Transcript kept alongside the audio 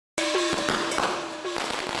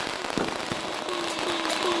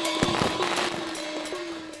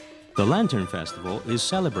The Lantern Festival is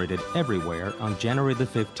celebrated everywhere on January the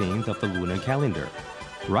 15th of the lunar calendar,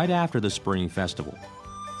 right after the Spring Festival.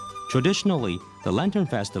 Traditionally, the Lantern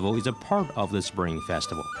Festival is a part of the Spring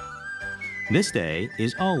Festival. This day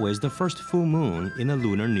is always the first full moon in the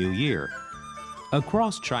Lunar New Year.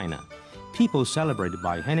 Across China, people celebrate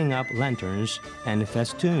by hanging up lanterns and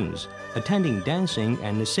festoons, attending dancing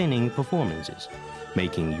and singing performances,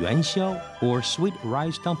 making yuanxiao or sweet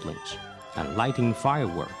rice dumplings, and lighting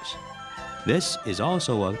fireworks. This is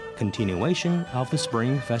also a continuation of the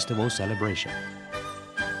Spring Festival celebration.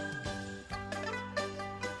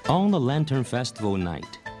 On the Lantern Festival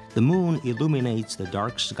night, the moon illuminates the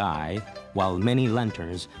dark sky while many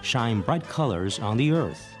lanterns shine bright colors on the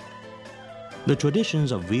earth. The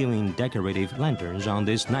traditions of viewing decorative lanterns on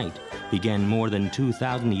this night began more than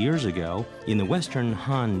 2,000 years ago in the Western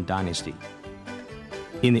Han Dynasty.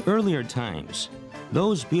 In the earlier times,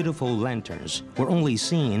 those beautiful lanterns were only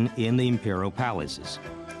seen in the imperial palaces.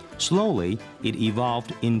 Slowly, it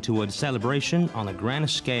evolved into a celebration on a grand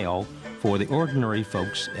scale for the ordinary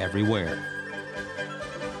folks everywhere.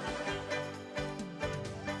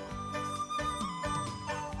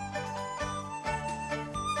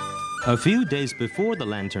 A few days before the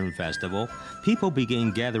Lantern Festival, people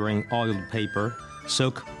began gathering oiled paper,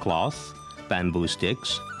 silk cloth, bamboo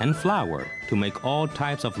sticks, and flour to make all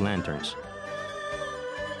types of lanterns.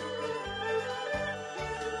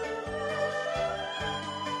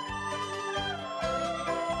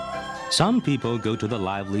 Some people go to the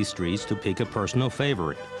lively streets to pick a personal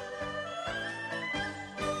favorite.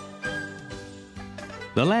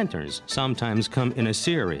 The lanterns sometimes come in a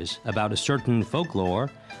series about a certain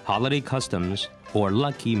folklore, holiday customs, or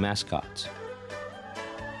lucky mascots.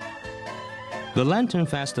 The Lantern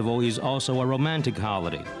Festival is also a romantic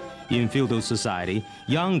holiday. In feudal society,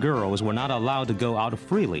 young girls were not allowed to go out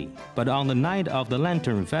freely, but on the night of the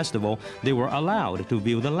Lantern Festival, they were allowed to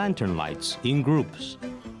view the lantern lights in groups.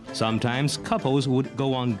 Sometimes couples would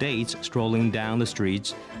go on dates strolling down the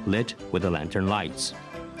streets lit with the lantern lights.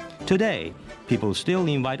 Today, people still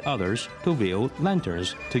invite others to view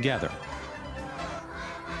lanterns together.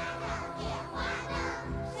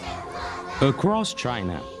 Across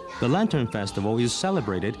China, the Lantern Festival is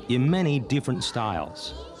celebrated in many different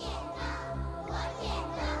styles.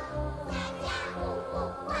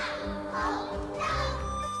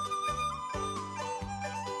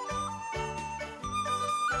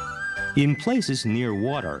 In places near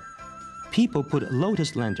water, people put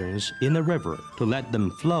lotus lanterns in the river to let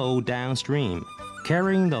them flow downstream,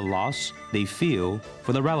 carrying the loss they feel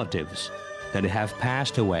for the relatives that have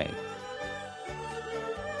passed away.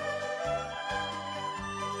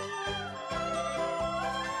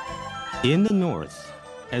 In the north,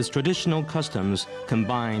 as traditional customs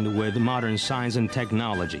combined with modern science and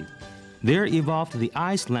technology, there evolved the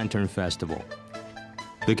Ice Lantern Festival.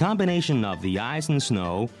 The combination of the ice and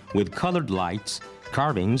snow with colored lights,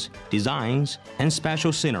 carvings, designs, and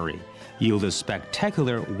special scenery yield a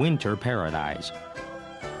spectacular winter paradise.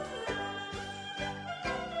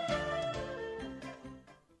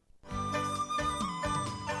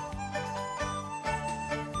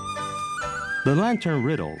 The Lantern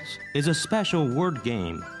Riddles is a special word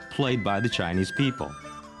game played by the Chinese people.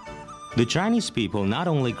 The Chinese people not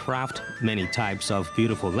only craft many types of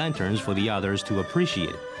beautiful lanterns for the others to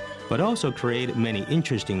appreciate, but also create many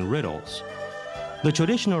interesting riddles. The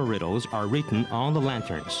traditional riddles are written on the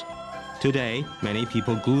lanterns. Today, many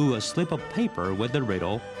people glue a slip of paper with the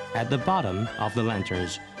riddle at the bottom of the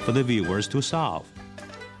lanterns for the viewers to solve.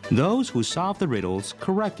 Those who solve the riddles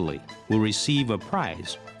correctly will receive a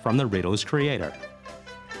prize from the riddle's creator.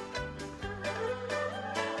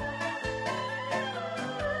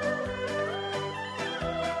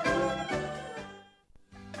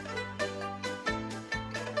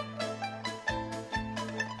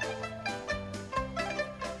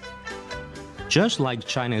 Just like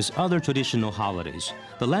China's other traditional holidays,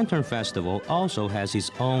 the Lantern Festival also has its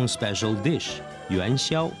own special dish,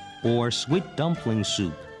 yuanxiao, or sweet dumpling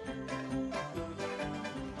soup.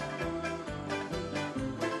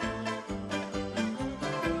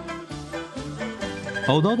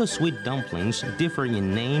 Although the sweet dumplings differ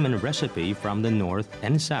in name and recipe from the north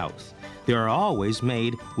and south, they are always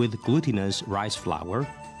made with glutinous rice flour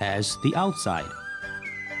as the outside.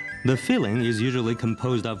 The filling is usually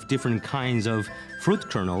composed of different kinds of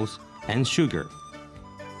fruit kernels and sugar.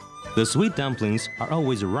 The sweet dumplings are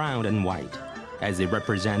always round and white, as they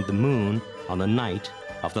represent the moon on the night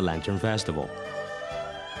of the Lantern Festival.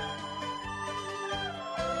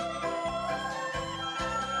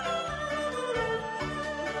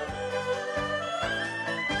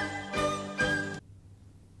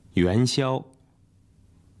 Yuanxiao.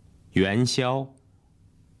 元宵，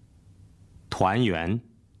团圆，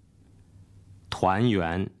团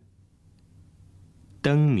圆，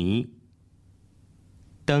灯谜，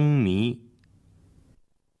灯谜。